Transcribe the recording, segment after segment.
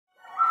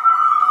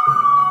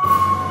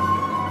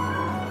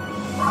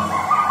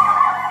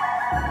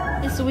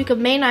the week of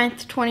May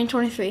 9th,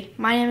 2023.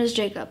 My name is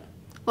Jacob.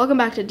 Welcome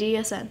back to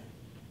DSN.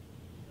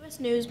 U.S.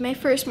 News, May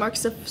 1st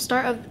marks the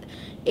start of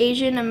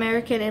Asian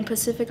American and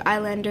Pacific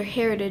Islander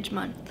Heritage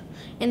Month.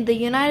 In the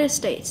United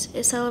States,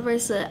 it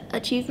celebrates the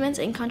achievements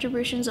and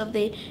contributions of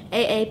the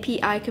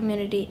AAPI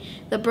community.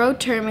 The broad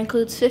term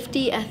includes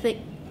 50 ethnic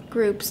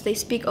groups. They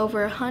speak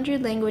over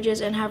 100 languages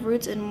and have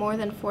roots in more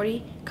than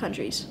 40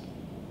 countries.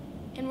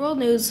 In world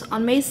news,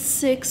 on May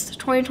 6,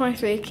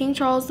 2023, King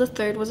Charles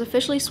III was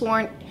officially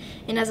sworn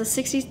in as the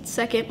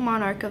 62nd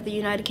monarch of the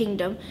United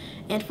Kingdom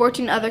and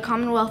 14 other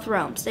Commonwealth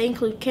realms. They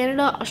include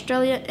Canada,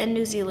 Australia, and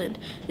New Zealand.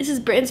 This is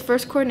Britain's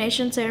first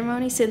coronation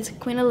ceremony since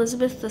Queen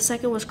Elizabeth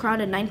II was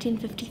crowned in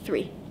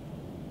 1953.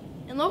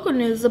 In local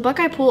news, the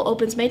Buckeye Pool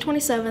opens May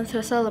 27th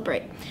to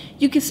celebrate.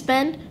 You can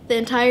spend the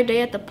entire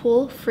day at the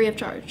pool free of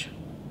charge.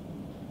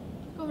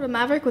 Over to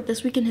Maverick with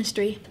This Week in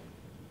History.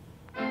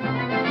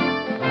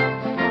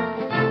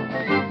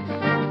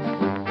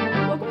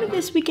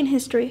 This Week in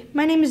History.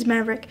 My name is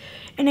Maverick.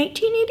 In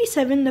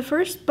 1887, the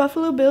first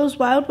Buffalo Bills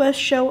Wild West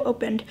show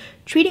opened,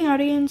 treating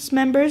audience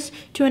members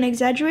to an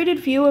exaggerated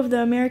view of the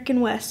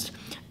American West.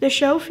 The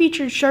show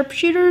featured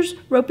sharpshooters,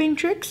 roping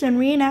tricks, and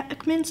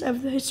reenactments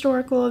of the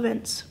historical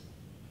events.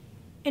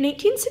 In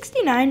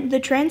 1869,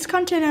 the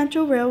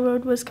Transcontinental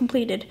Railroad was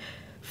completed,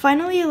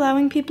 finally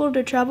allowing people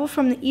to travel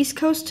from the East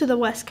Coast to the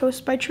West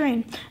Coast by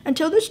train.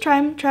 Until this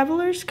time,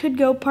 travelers could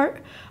go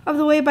part of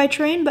the way by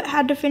train but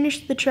had to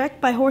finish the trek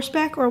by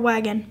horseback or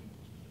wagon.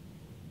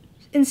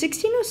 In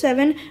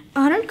 1607,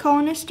 100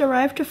 colonists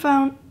arrived to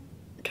found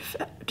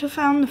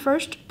the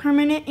first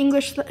permanent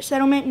English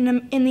settlement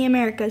in the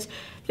Americas.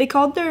 They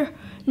called their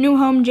new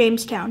home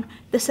Jamestown.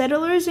 The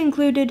settlers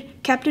included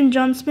Captain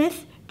John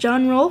Smith,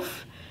 John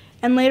Rolfe,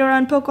 and later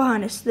on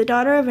Pocahontas, the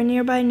daughter of a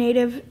nearby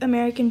Native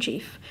American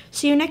chief.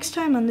 See you next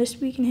time on This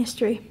Week in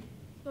History.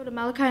 Go to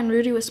Malachi and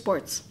Rudy with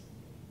sports.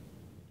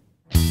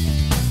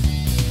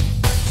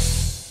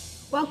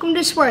 Welcome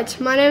to sports.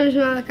 My name is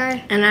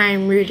Malachi. And I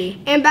am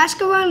Rudy. In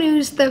basketball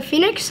news, the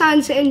Phoenix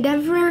Suns and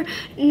Denver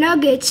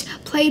Nuggets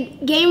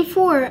played Game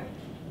 4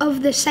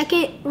 of the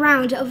second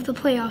round of the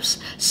playoffs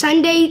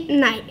Sunday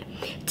night.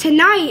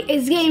 Tonight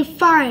is Game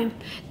 5.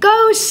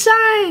 Go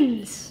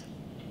Suns!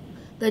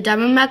 The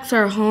Diamondbacks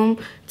are home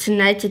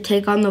tonight to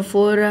take on the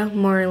Florida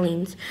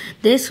Marlins.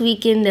 This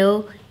weekend, they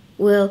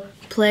will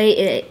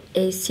play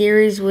a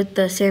series with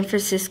the San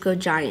Francisco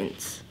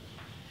Giants.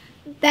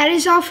 That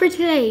is all for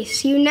today.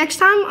 See you next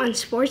time on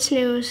Sports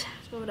News.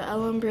 Let's go to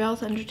Ella and Brielle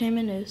with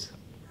Entertainment News.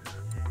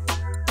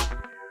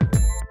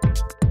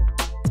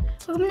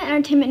 Welcome to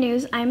Entertainment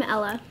News. I'm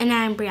Ella. And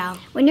I'm Brielle.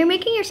 When you're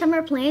making your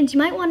summer plans, you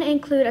might want to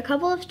include a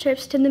couple of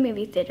trips to the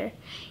movie theater.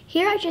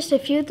 Here are just a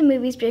few of the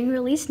movies being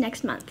released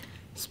next month.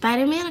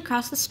 Spider-Man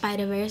Across the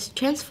Spider-Verse,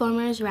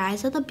 Transformers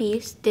Rise of the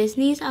Beast,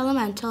 Disney's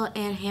Elemental,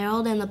 and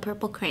Harold and the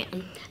Purple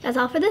Crayon. That's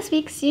all for this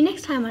week. See you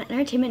next time on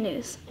Entertainment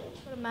News.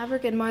 Go to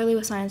Maverick and Marley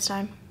with Science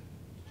Time.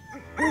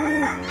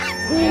 Welcome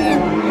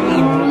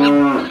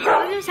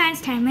to Science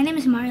Time. My name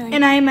is Marley.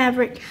 And I am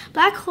Maverick.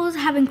 Black holes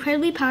have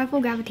incredibly powerful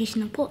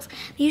gravitational pulls.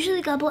 They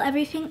usually gobble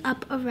everything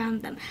up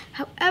around them.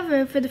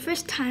 However, for the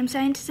first time,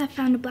 scientists have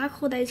found a black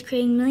hole that is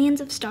creating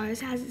millions of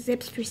stars as it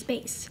zips through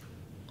space.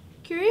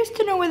 Curious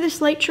to know where this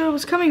light show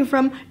was coming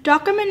from,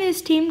 Dockham and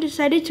his team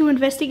decided to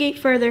investigate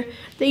further.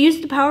 They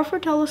used the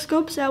powerful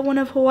telescopes at one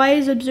of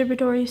Hawaii's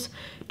observatories.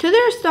 To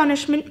their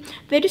astonishment,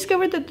 they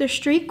discovered that the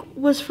streak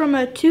was from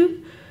a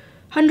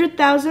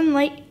 200,000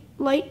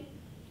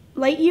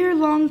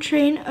 light-year-long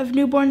train of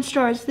newborn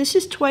stars. This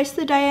is twice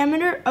the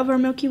diameter of our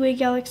Milky Way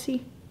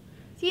galaxy.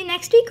 See you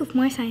next week with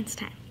more Science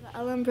Time.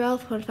 Ellen Brielle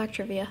with Fun Fact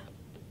Trivia.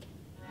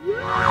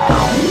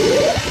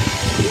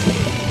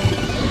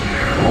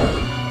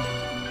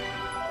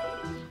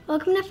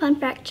 Welcome to Fun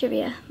Fact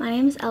Trivia. My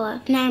name is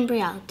Ella. And I'm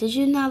Brielle. Did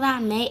you know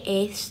that May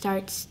 8th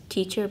starts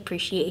Teacher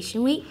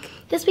Appreciation Week?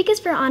 This week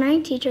is for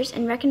honoring teachers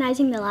and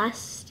recognizing the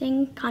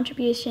lasting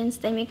contributions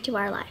they make to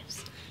our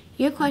lives.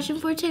 Your question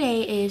for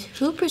today is,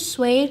 who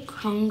persuaded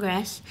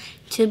Congress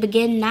to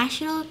begin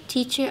National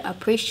Teacher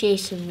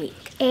Appreciation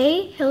Week?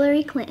 A.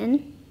 Hillary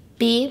Clinton.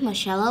 B.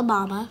 Michelle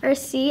Obama. Or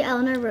C.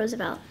 Eleanor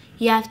Roosevelt.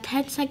 You have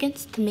 10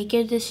 seconds to make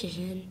your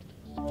decision.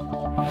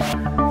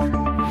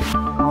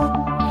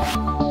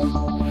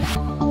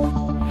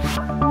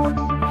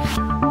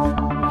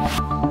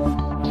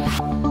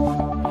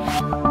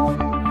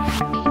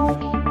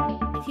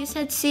 If you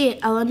said C,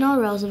 Eleanor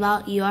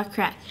Roosevelt, you are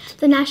correct.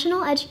 The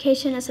National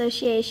Education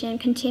Association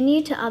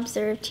continued to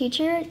observe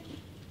Teacher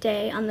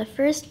Day on the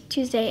first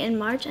Tuesday in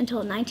March until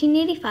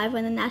 1985,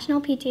 when the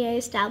National PTA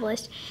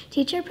established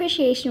Teacher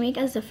Appreciation Week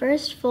as the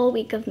first full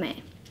week of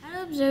May. How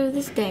to observe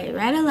this day?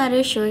 Write a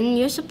letter showing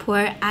your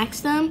support,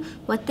 ask them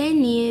what they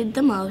need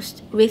the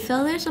most,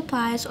 refill their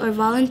supplies, or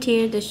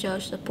volunteer to show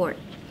support.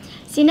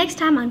 See you next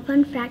time on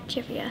Fun Fact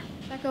Trivia.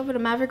 Back over to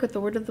Maverick with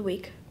the word of the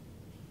week.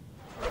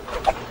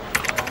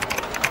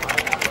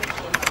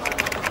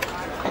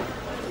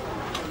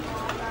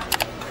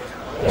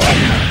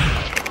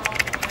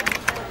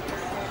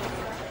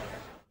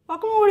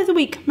 of the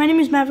week. My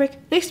name is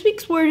Maverick. This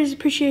week's word is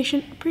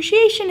appreciation.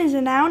 Appreciation is a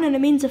noun and it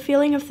means a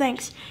feeling of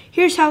thanks.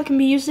 Here's how it can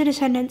be used in a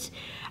sentence.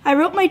 I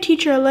wrote my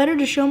teacher a letter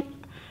to show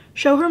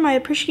her my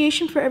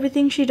appreciation for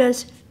everything she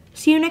does.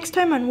 See you next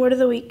time on Word of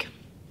the Week.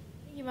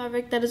 Thank you,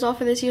 Maverick. That is all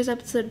for this year's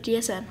episode of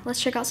DSN.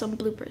 Let's check out some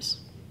bloopers.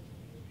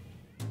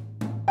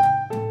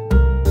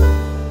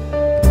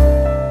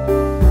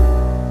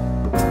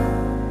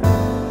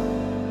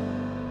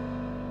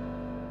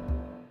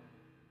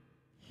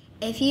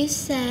 If you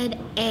said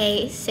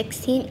A,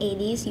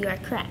 1680s, you are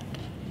correct.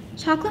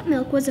 Chocolate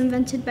milk was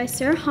invented by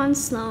Sir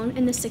Hans Sloane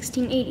in the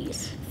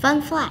 1680s.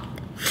 Fun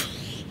fact.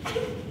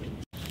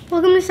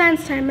 Welcome to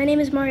Science Time. My name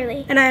is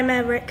Marley. And I am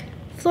Maverick.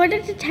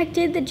 Florida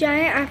detected the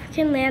giant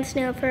African land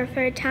snail for a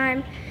third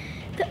time.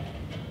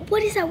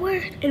 What is that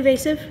word?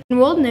 Invasive. In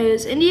world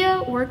news,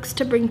 India works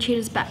to bring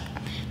cheetahs back.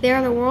 They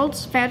are the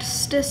world's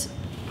fastest.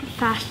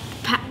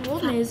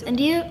 World news,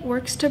 India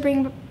works to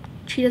bring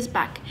cheetahs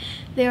back.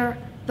 They are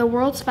the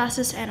world's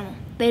fastest animal.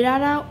 They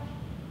died out.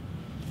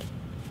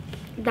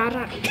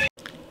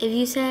 If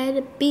you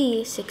said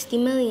B, 60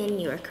 million,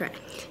 you are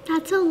correct.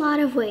 That's a lot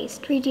of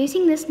waste.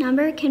 Reducing this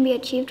number can be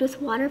achieved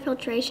with water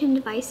filtration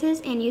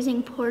devices and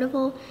using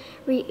portable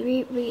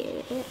To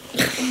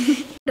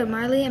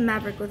Marley and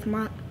Maverick with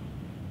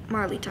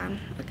Marley time.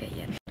 Okay,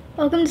 yeah.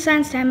 Welcome to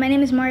Science Time. My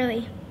name is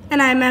Marley.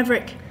 And I am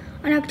Maverick.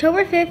 On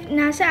October 5th,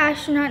 NASA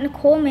astronaut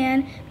Nicole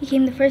Mann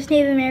became the first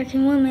Native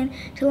American woman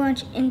to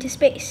launch into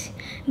space.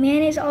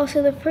 Mann is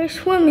also the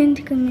first woman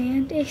to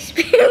command a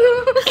space.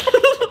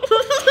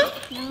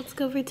 Now let's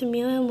go over to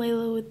Mila and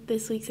Layla with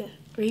this week's.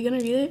 Are you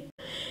gonna read it?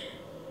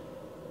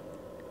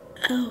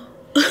 Oh.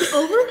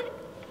 Over?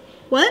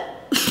 What?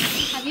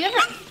 Have you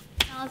ever?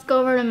 Now let's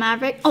go over to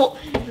Maverick. Oh,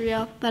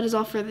 Rio. That is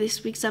all for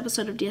this week's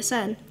episode of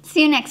DSN.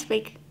 See you next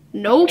week.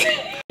 Nope.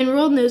 In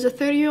world news, a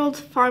 30-year-old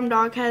farm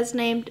dog has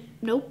named.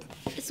 Nope.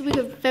 It's the week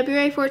of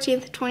February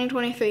 14th,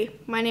 2023.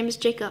 My name is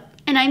Jacob.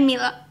 And I'm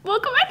Mila.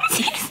 Welcome back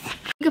to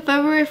Week of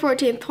February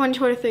 14th,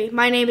 2023.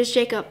 My name is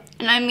Jacob.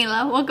 And I'm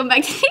Mila. Welcome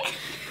back to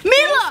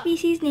Mila!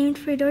 Species named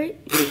for Darcy.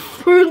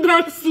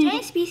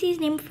 Species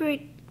named for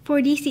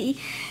DC.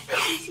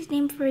 Species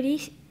named for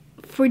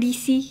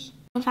DC.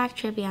 Fun fact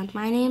trivia.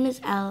 My name is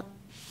Elle.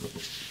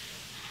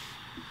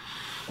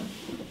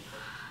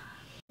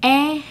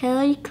 A,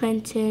 Hillary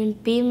Clinton.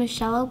 B,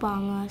 Michelle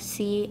Obama.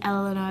 C,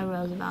 Eleanor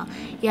Roosevelt.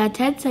 You have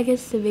 10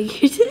 seconds to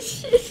make your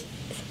decision. Let's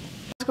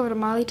go over to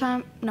Marley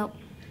time. Nope.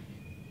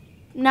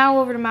 Now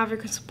over to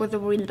Maverick with the.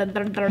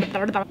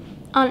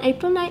 On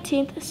April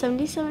 19th,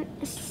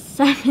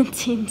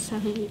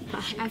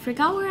 1775. I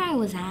forgot where I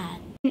was at.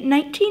 In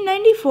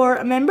 1994,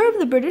 a member of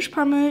the British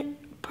Parliament.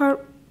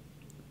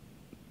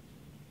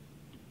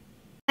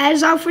 That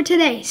is all for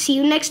today. See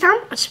you next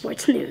time on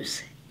Sports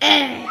News.